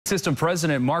System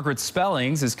President Margaret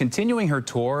Spellings is continuing her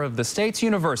tour of the state's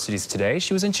universities today.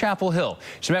 She was in Chapel Hill.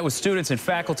 She met with students and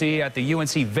faculty at the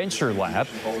UNC Venture Lab.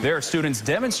 There, students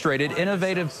demonstrated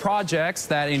innovative projects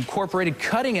that incorporated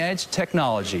cutting-edge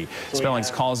technology. Spellings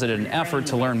calls it an effort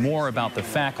to learn more about the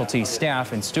faculty,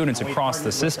 staff, and students across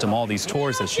the system, all these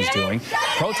tours that she's doing.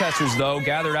 Protesters, though,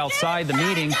 gathered outside the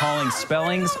meeting calling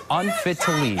Spellings unfit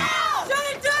to lead.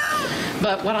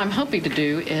 But what I'm hoping to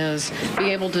do is be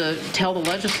able to tell the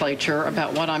legislature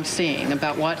about what I'm seeing,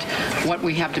 about what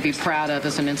we have to be proud of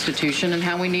as an institution and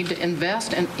how we need to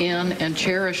invest in and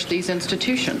cherish these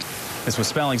institutions. This was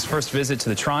Spellings' first visit to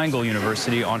the Triangle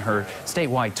University on her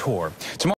statewide tour. Tomorrow